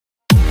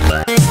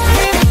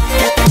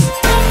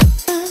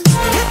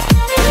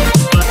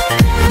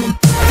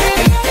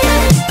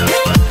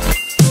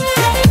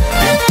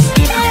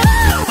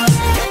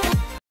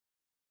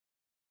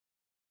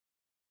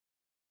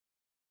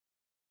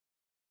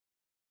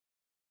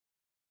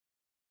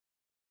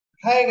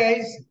Hi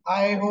guys,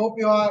 I hope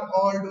you are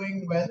all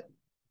doing well.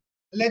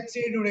 Let's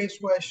see today's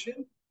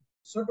question.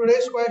 So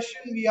today's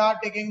question we are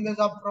taking this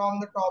up from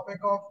the topic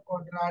of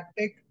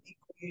quadratic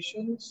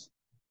equations.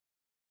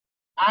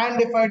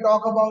 And if I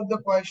talk about the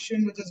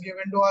question which is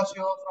given to us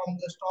here from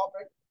this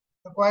topic,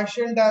 the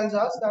question tells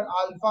us that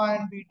alpha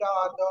and beta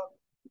are the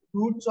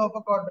roots of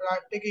a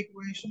quadratic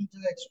equation which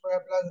is x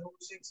square plus root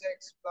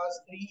 6x plus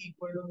 3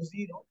 equal to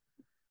 0.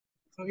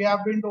 So we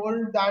have been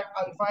told that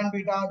alpha and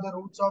beta are the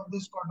roots of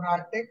this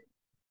quadratic,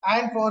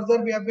 and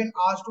further we have been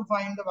asked to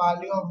find the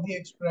value of the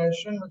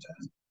expression which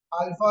is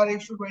alpha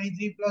raised to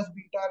 23 plus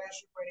beta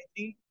raised to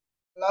 23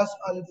 plus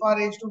alpha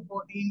raised to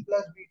 14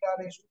 plus beta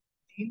raised to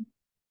 15.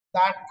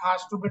 That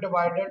has to be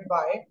divided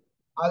by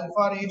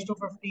alpha raised to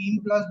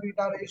 15 plus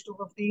beta raised to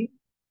 15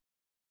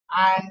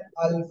 and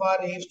alpha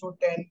raised to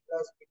 10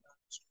 plus beta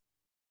raised to 15.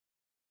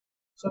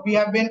 So we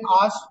have been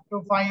asked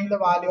to find the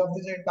value of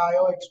this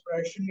entire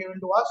expression given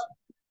to us.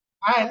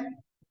 And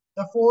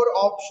the four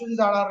options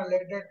that are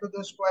related to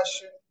this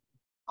question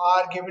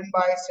are given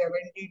by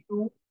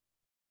 72,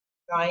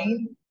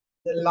 9,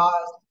 the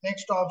last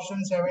next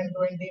option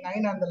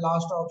 729, and the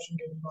last option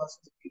given to us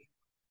is 8.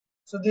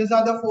 So these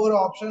are the four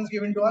options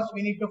given to us.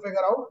 We need to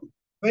figure out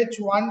which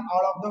one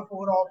out of the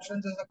four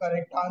options is the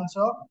correct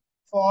answer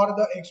for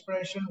the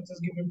expression which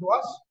is given to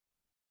us.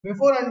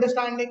 Before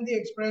understanding the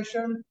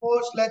expression,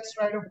 first let's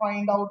try to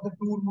find out the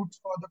two roots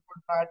for the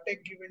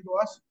quadratic given to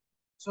us.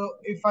 So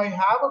if I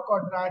have a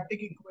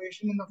quadratic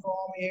equation in the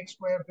form ax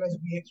square plus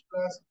bx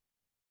plus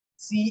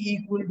c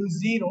equal to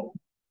 0,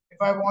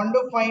 if I want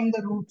to find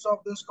the roots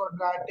of this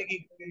quadratic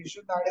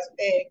equation, that is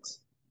x,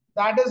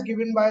 that is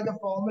given by the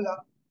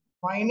formula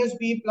minus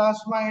b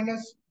plus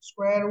minus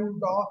square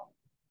root of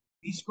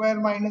b square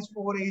minus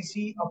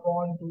 4ac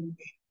upon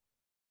 2a.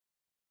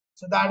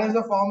 So that is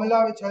the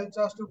formula which helps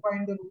us to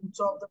find the roots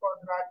of the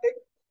quadratic.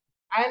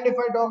 And if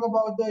I talk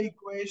about the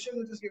equation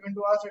which is given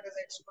to us, it is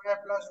x square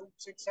plus root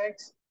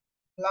 6x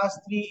plus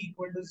 3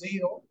 equal to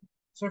 0.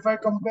 So if I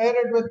compare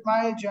it with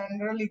my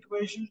general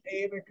equation,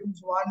 a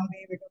becomes 1,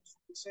 b becomes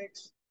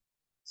 6,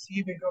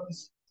 c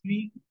becomes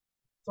 3.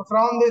 So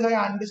from this I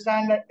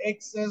understand that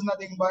x is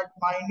nothing but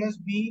minus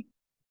b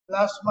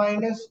plus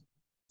minus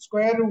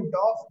square root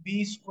of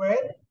b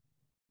square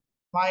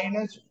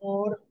minus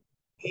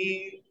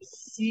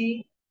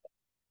 4ac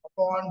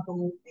upon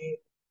 2a.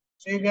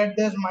 So you get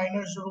this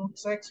minus root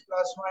 6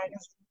 plus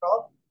minus root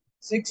of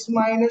 6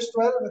 minus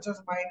 12, which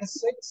is minus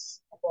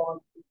 6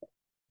 upon 2.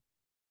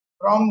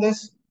 From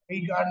this,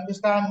 we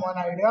understand one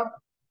idea,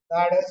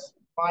 that is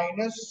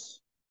minus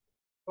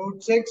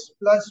root 6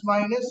 plus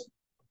minus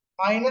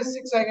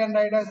 6 I can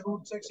write as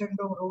root 6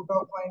 into root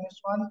of minus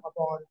 1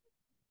 upon 2.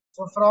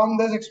 So from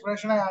this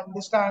expression I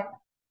understand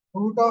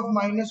root of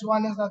minus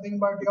 1 is nothing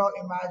but your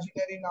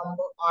imaginary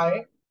number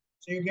I.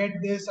 So you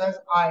get this as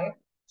I.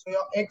 So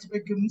your x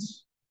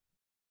becomes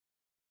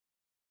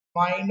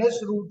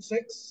minus root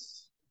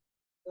 6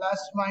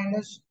 plus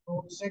minus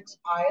root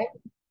 6i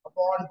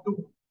upon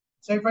 2.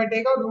 So if I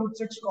take out root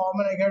 6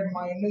 common, I get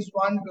minus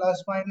 1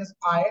 plus minus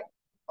I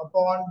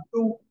upon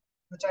 2,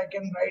 which I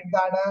can write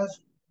that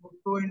as root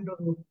 2 into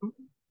root 2.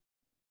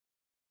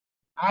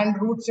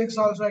 And root 6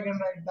 also I can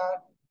write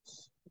that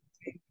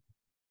 3.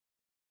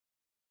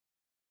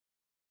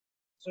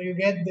 So you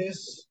get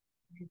this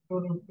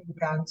root 2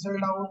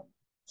 cancelled out.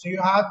 So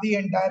you have the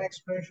entire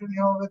expression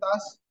here with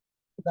us.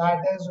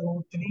 That is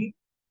root 3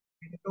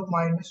 into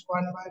minus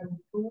 1 by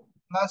root 2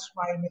 plus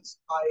minus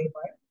I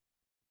by.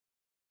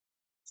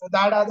 So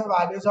that are the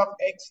values of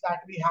x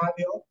that we have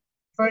here.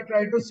 If I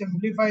try to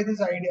simplify this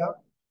idea,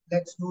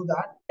 let's do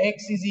that.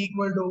 X is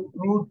equal to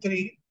root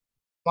 3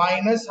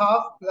 minus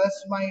half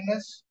plus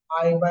minus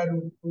I by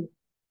root 2.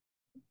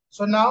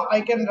 So now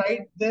I can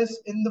write this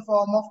in the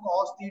form of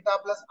cos theta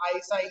plus I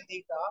sin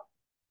theta.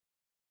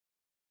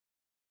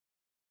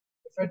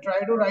 If I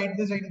try to write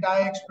this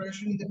entire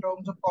expression in the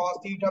terms of cos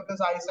theta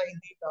plus I sin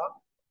theta,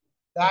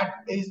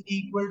 that is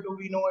equal to,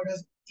 we know it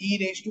is e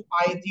raised to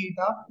I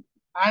theta.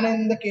 And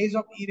in the case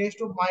of e raised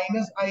to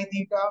minus I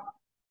theta,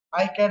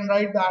 I can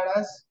write that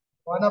as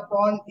 1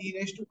 upon e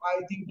raised to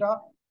I theta,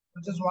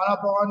 which is 1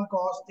 upon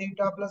cos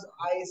theta plus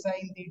I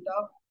sin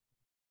theta.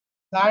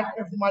 That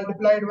if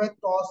multiplied with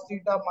cos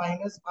theta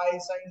minus I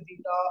sin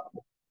theta,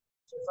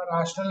 so if I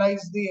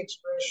rationalize the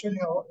expression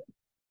here,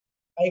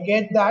 I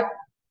get that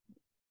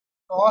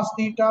cos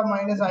theta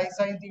minus I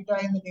sin theta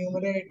in the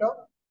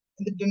numerator.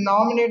 In the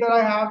denominator,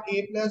 I have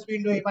a plus b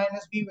into a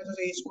minus b, which is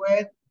a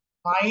square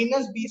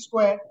minus b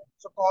square.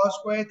 So cos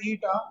square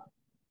theta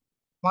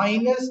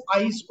minus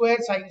I square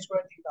sin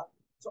square theta.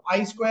 So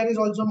I square is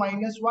also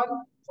minus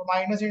 1. So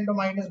minus into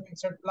minus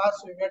makes it plus.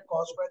 So you get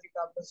cos square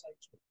theta plus sin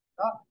square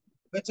theta,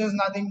 which is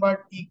nothing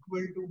but equal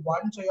to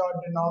 1. So your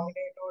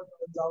denominator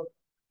turns out to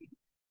be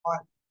 1.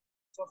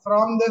 So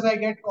from this I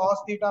get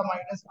cos theta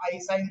minus I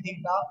sin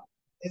theta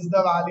is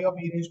the value of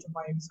e raised to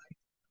minus I.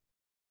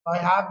 So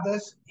I have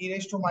this e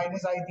raised to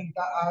minus I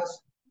theta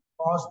as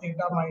cos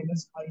theta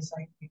minus I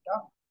sin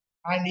theta,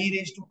 and e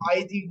raised to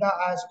I theta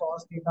as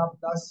cos theta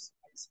plus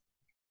I sin.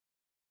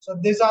 So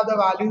these are the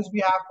values we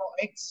have for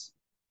x.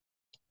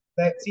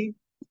 Let's see.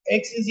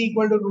 X is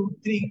equal to root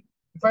 3.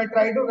 If I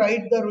try to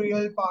write the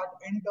real part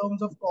in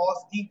terms of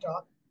cos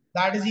theta,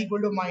 that is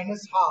equal to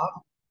minus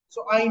half.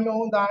 So I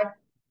know that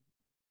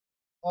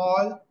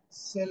all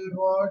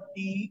silver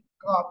tea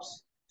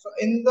cups. So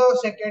in the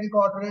second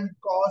quadrant,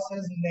 cos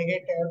is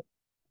negative,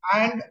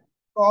 and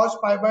cos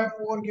pi by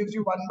 4 gives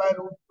you 1 by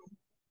root 2.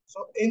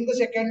 So in the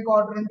second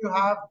quadrant, you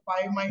have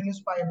pi minus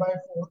pi by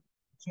 4.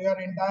 So your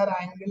entire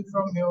angle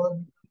from here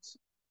becomes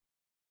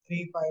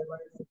 3 pi by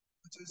 4,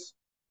 which is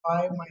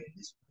pi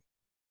minus.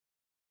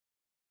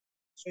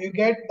 So you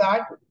get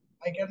that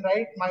I can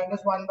write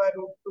minus 1 by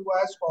root 2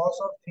 as cos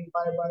of 3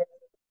 pi by 4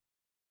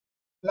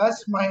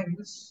 plus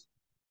minus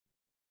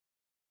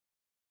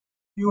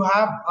you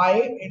have I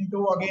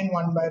into again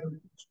 1 by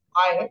root 2.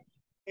 I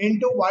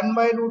into 1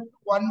 by root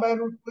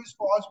 2 is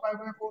cos pi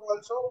by 4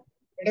 also.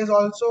 It is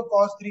also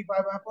cos 3 pi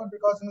by 4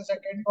 because in the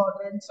second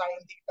quadrant sin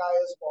theta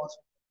is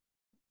positive.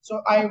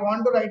 So I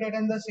want to write it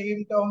in the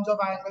same terms of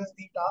angles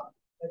theta.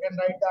 I can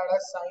write that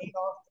as sine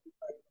of 3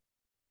 pi.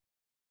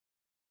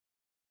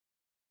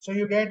 So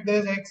you get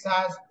this x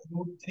as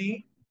root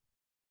 3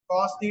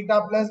 cos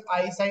theta plus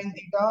I sin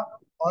theta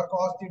or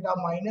cos theta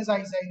minus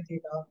I sin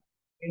theta.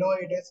 You know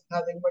it is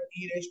nothing but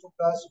e raised to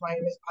plus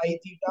minus I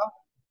theta,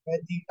 where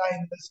theta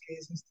in this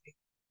case is 3.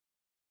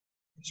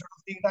 Instead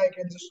of theta, I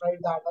can just write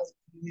that as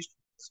e raised to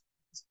plus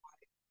minus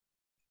I.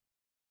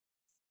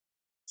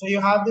 So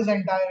you have this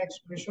entire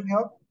expression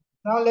here.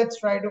 Now let's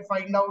try to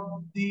find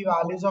out the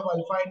values of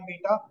alpha and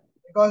beta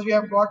because we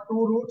have got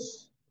two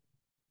roots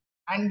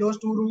and those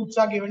two roots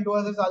are given to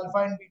us as alpha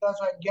and beta.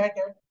 So I get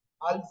it.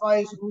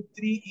 Alpha is root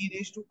 3 e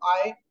raised to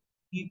I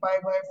e pi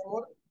by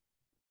 4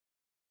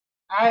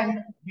 and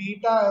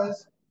beta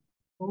is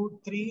root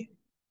 3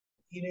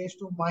 e raised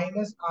to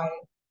minus I.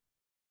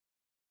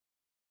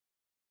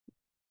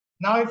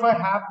 Now if I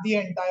have the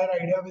entire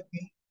idea with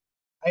me,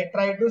 I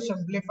try to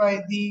simplify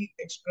the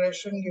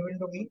expression given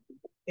to me,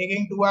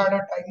 taking two at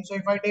a time. So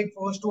if I take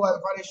first two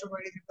alpha raised to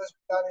 23 plus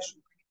beta raised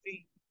to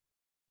 23,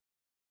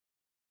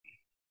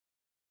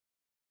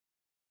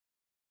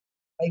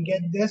 I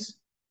get this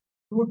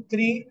root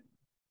 3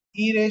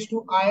 e raised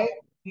to I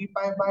 3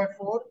 pi by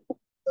 4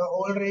 the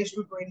whole raised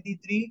to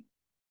 23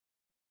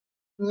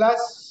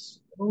 plus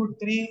root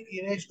 3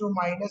 e raised to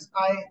minus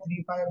I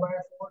 3 pi by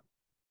 4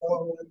 the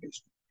whole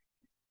raised to.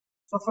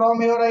 So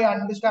from here I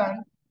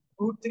understand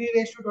root 3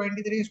 raised to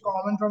 23 is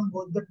common from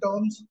both the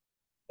terms.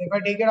 If I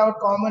take it out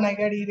common, I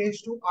get e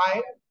raised to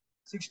I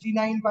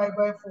 69 pi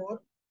by 4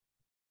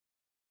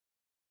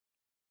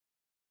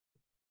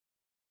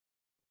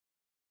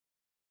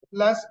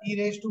 plus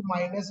e raised to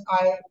minus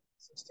I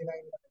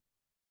 69.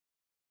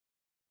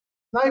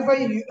 Now if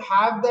I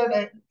have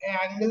that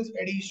angles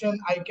addition,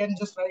 I can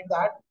just write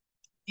that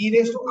e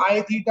raised to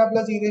I theta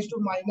plus e raised to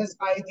minus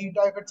I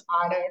theta if it's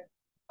added.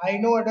 I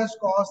know it is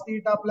cos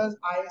theta plus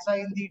I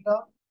sin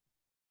theta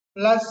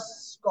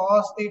plus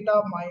cos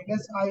theta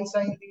minus I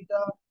sin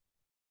theta.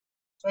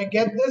 So I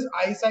get this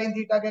I sin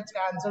theta gets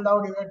cancelled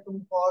out, you get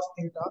 2 cos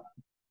theta.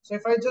 So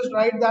if I just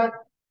write that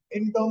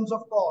in terms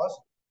of cos,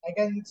 I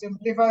can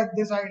simplify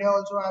this idea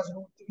also as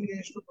root 3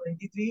 raised to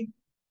 23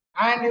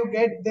 and you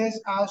get this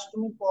as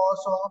 2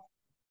 cos of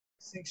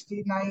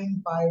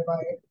 69 pi by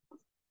 8.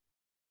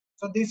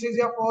 So this is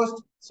your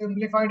first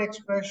simplified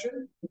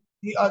expression.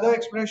 The other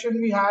expression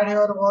we had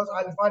here was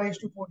alpha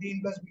raised to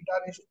 14 plus beta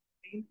raised to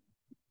 14.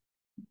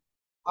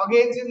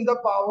 Again, since the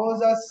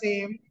powers are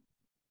same,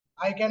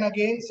 I can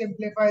again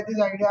simplify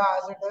this idea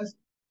as it is,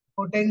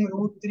 putting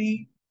root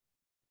 3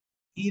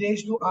 e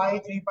raised to I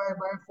 3 pi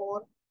by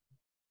 4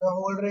 the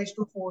whole raised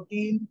to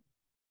 14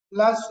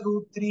 plus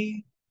root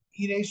 3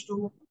 e raised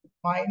to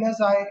minus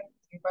I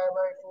 3 pi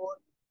by 4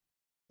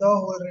 the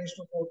whole raised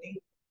to 14.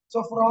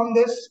 So from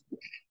this,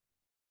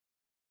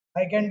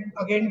 I can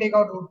again take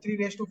out root 3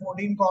 raised to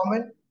 14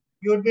 common.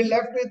 You would be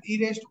left with e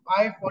raised to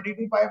I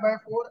 42 pi by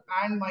 4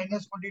 and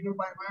minus 42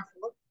 pi by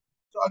 4.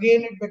 So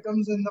again, it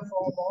becomes in the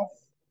form of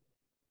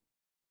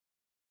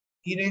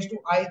e raised to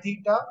I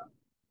theta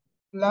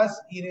plus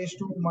e raised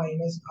to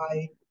minus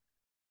I.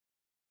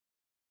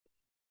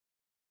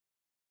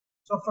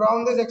 So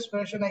from this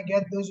expression, I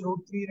get this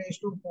root 3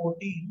 raised to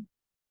 14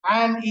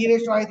 and e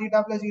raised to I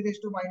theta plus e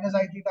raised to minus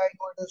I theta, I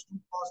know it is 2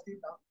 cos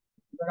theta.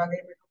 But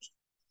again, becomes.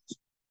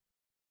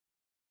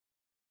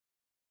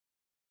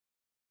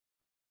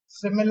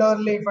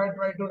 Similarly, if I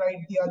try to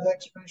write the other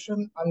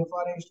expression,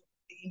 alpha raised to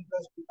 15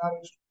 plus beta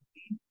raised to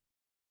 15,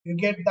 you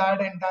get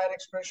that entire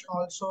expression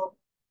also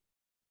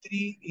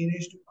 3 e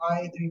raised to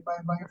I 3 pi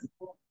by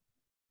 4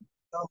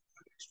 the whole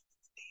raised to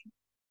 15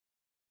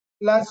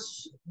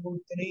 plus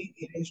root 3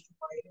 e raised to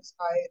minus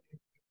I.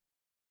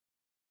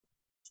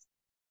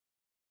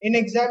 In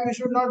exam, you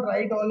should not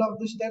write all of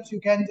the steps. You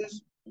can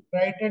just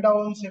write it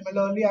down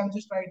similarly. I'm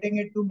just writing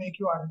it to make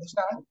you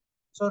understand.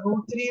 So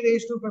root 3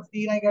 raised to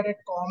 15, I get it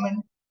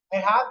common. I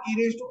have e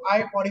raised to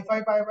I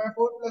 45 pi by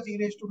 4 plus e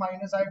raised to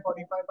minus I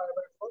 45 pi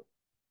by 4.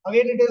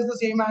 Again, it is the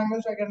same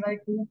angle, so I can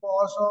write 2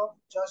 cos of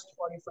just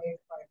 45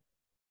 pi.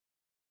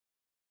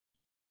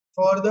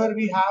 Further,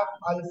 we have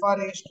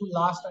alpha raised to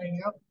last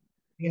idea.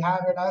 we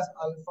have it as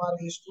alpha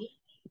raised to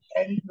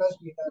 10 plus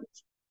beta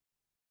raised to.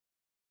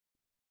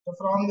 So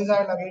from this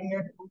I'll again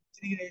get root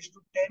 3 raised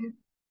to 10,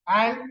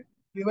 and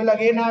we will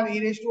again have e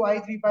raised to I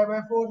 3 pi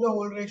by 4 the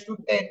whole raised to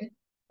 10.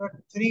 So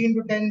 3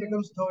 into 10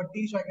 becomes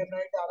 30, so I can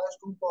write that as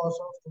 2 cos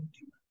of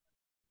 30.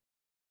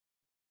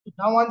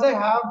 Now once I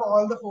have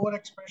all the four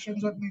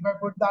expressions with me, if I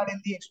put that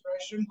in the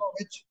expression for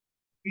which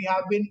we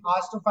have been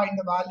asked to find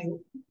the value,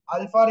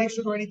 alpha raised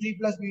to 23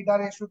 plus beta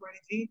raised to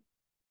 23,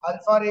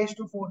 alpha raised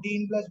to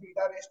 14 plus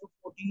beta raised to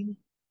 14,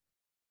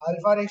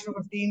 alpha raised to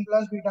 15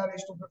 plus beta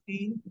raised to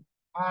 15,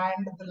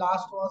 and the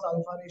last was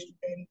alpha raised to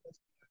 10 plus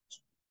beta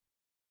raised to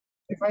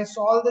 10. If I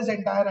solve this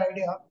entire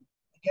idea,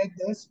 I get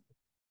this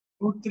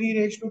root 3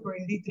 raised to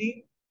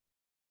 23,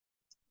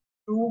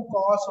 2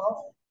 cos of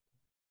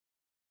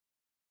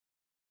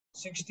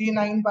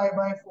 69 pi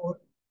by 4.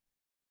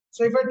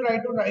 So if I try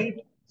to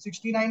write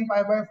 69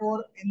 pi by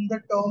 4 in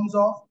the terms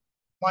of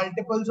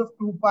multiples of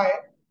 2 pi,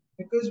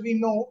 because we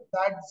know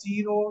that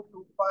 0,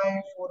 2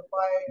 pi, 4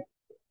 pi,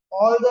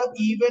 all the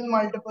even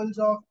multiples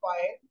of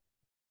pi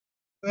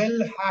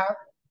will have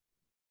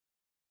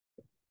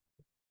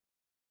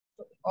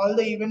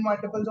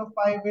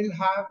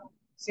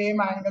same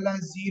angle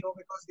as 0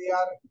 because they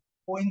are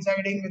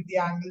coinciding with the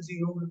angle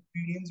 0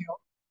 radians here.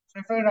 So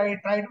if I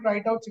try to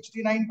write out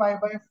 69 pi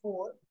by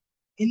 4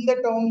 in the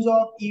terms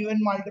of even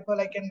multiple,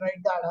 I can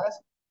write that as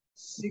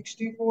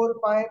 64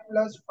 pi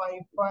plus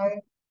 5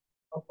 pi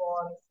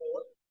upon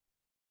 4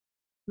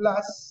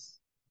 plus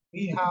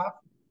we have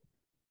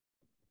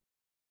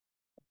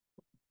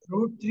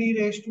root 3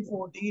 raised to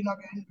 14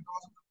 again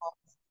because of the power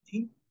of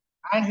 14,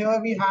 and here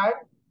we had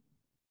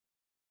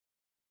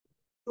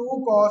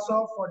 2 cos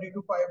of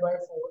 42 pi by 4.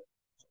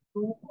 So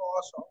 2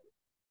 cos of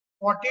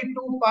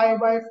 42 pi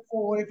by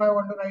 4 if I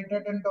want to write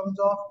it in terms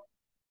of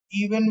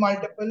even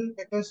multiple,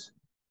 because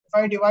if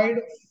I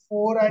divide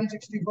 4 and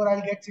 64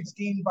 I'll get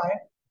 16 pi.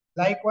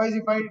 Likewise,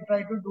 if I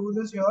try to do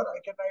this here, I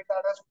can write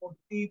that as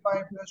 40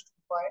 pi plus 2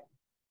 pi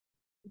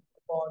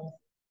upon,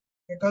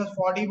 because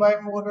 40 by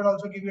 4 will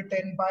also give you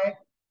 10 pi,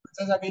 which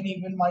is again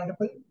even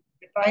multiple.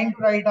 We're trying to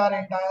write our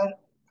entire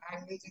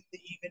angles in the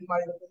even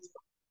multiples.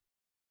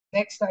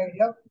 Next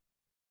idea,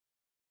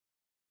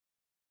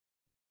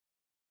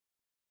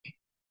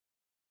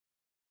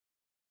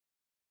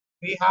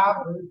 we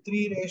have root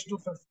 3 raised to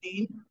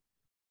 15,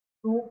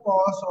 2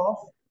 cos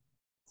of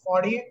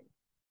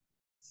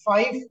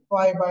 45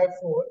 pi by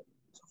 4.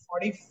 So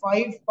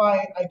 45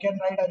 pi I can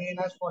write again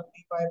as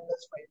 40 pi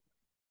plus 5.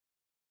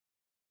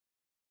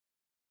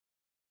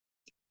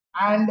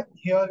 And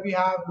here we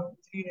have root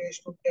 3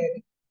 raised to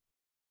 10,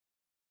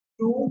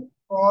 2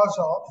 cos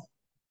of,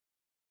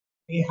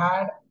 we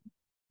had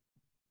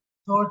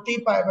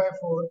 30 pi by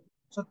 4.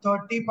 So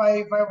 30 pi,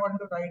 if I want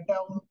to write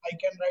down, I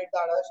can write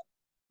that as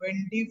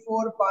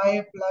 24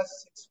 pi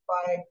plus 6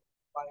 pi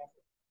by 4.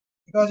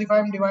 Because if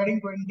I'm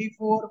dividing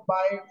 24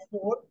 by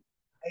 4,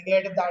 I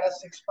get that as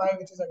 6 pi,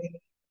 which is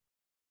again.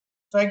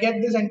 So I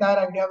get this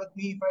entire idea with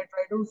me. If I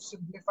try to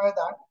simplify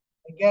that,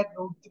 I get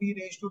root 3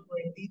 raised to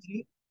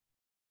 23,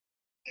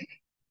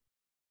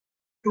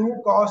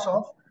 2 cos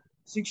of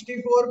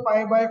 64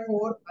 pi by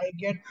 4. I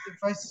get,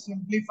 if I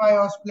simplify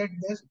or split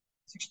this,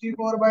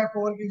 64 by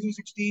 4 gives you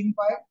 16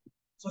 pi.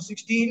 So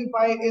 16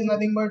 pi is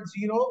nothing but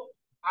 0,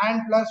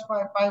 and plus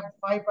 5 pi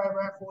by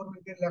 4 will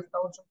be left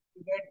out. So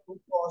you get 2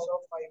 cos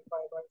of 5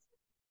 pi by 4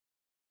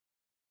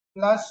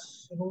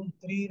 plus root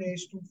 3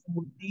 raised to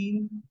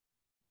 14.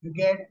 You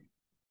get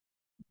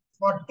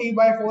 40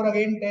 by 4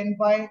 again, 10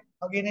 pi,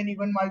 again an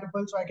even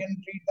multiple, so I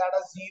can treat that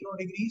as 0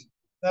 degrees.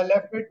 The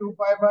left with 2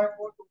 pi by 4,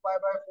 2 pi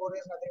by 4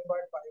 is nothing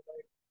but pi by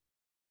 2.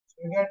 So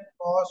you get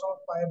cos of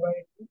pi by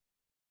 2,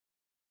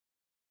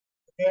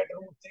 you get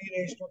root 3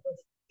 raised to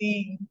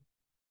 15,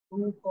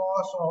 2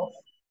 cos of,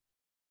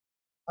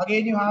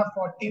 again you have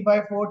 40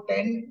 by 4,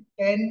 10,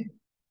 10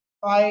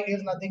 pi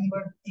is nothing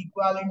but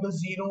equivalent to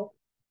 0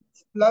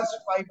 plus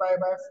 5 pi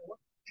by 4.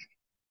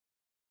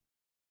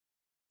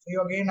 So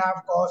you again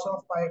have cos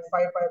of 5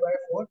 pi by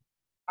 4.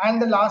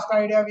 And the last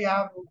idea we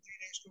have root 3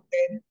 raised to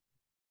 10,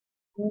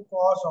 2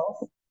 cos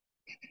of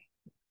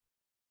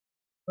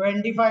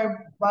 25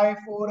 by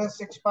 4 is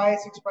 6 pi,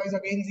 6 pi is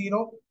again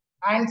 0,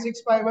 and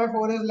 6 pi by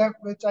 4 is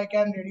left, which I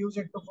can reduce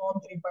it to form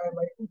 3 pi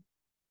by 2.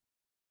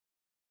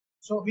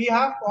 So we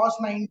have cos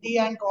 90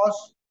 and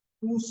cos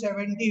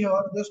 270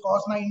 here. This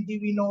cos 90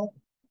 we know,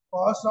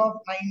 cos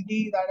of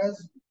 90, that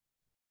is,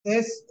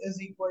 this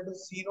is equal to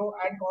 0,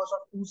 and cos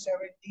of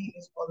 270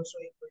 is also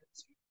equal to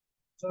 0.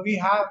 So we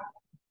have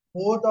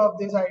both of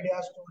these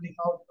ideas turning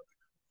out to be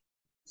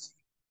 0.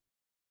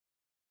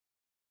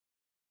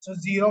 So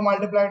 0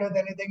 multiplied with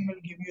anything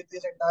will give you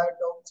this entire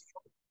term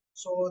 0.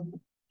 So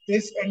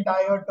this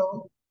entire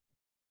term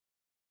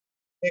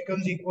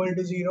becomes equal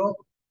to 0,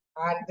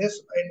 and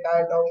this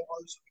entire term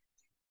also.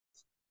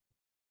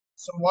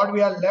 So what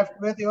we are left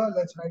with here,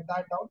 let's write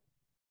that down.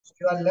 So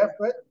you are left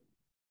with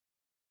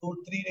root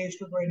 3 raised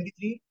to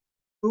 23,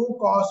 2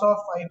 cos of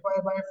 5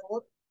 pi by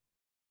 4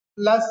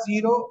 plus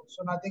 0,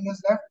 so nothing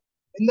is left.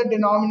 In the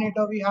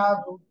denominator we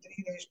have root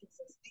 3 raised to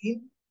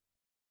 15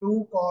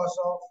 2 cos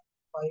of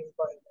 5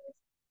 by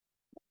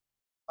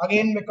 5.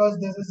 Again, because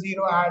this is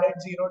 0 added,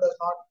 0 does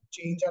not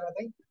change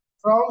anything.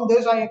 From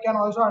this, I can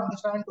also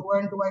understand 2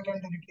 and 2 I can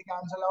directly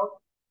cancel out.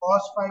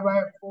 Cos 5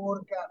 by 4,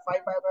 5 pi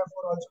by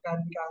 4 also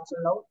can be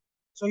cancelled out.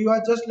 So you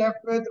are just left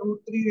with root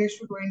 3 raised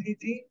to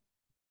 23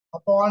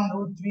 upon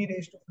root 3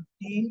 raised to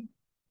 15.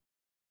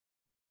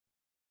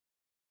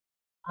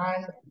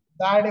 And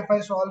that, if I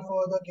solve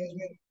further, gives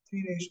me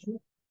 3 raised to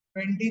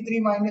 23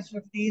 minus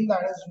 15,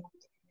 that is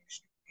root 3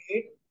 raised to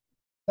 8.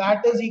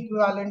 That is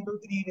equivalent to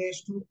 3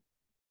 raised to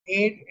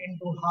 8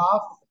 into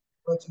half,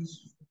 which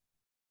is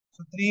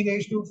so 3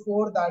 raised to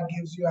 4, that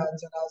gives you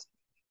answer as.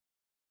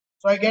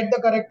 So I get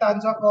the correct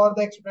answer for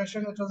the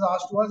expression which was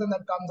asked to us, and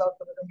that comes out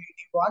to become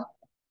 81.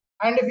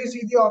 And if you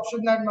see the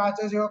option that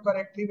matches here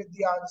correctly with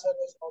the answer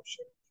is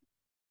option D.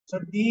 So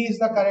D is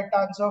the correct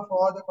answer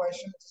for the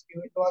question which is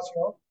given to us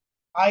here.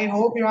 I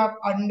hope you have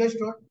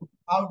understood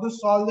how to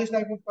solve this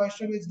type of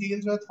question which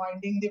deals with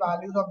finding the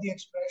values of the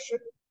expression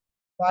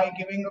by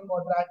giving a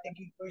quadratic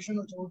equation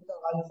which would be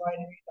alpha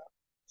and beta.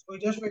 So we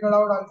just figured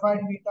out alpha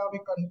and beta, we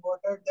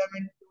converted them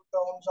into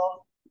terms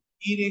of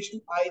e raised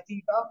to I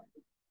theta.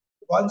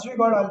 Once we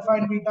got alpha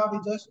and beta, we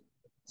just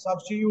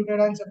substituted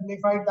and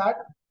simplified that.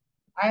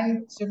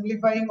 And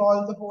simplifying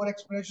all the 4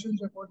 expressions,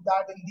 we put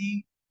that in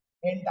the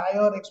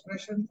entire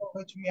expression for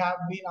which we have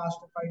been asked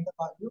to find the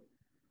value.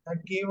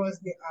 That gave us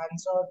the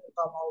answer to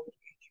come out.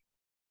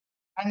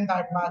 And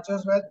that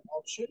matches with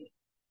option.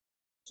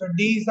 So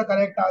D is the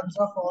correct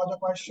answer for the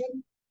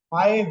question.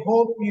 I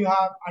hope you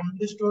have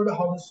understood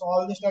how to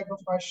solve this type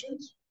of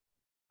questions.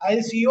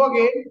 I'll see you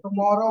again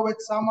tomorrow with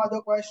some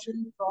other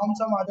question from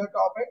some other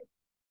topic.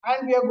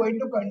 And we are going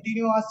to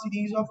continue our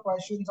series of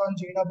questions on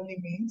JEE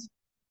mains.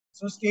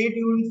 So stay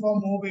tuned for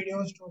more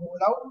videos to roll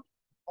out.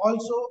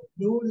 Also,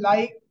 do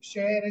like,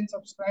 share and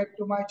subscribe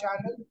to my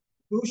channel.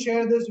 Do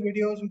share these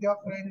videos with your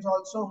friends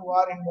also who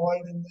are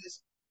involved in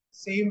this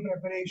same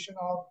preparation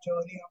of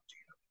journey of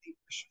JEE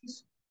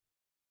questions.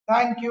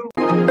 Thank you.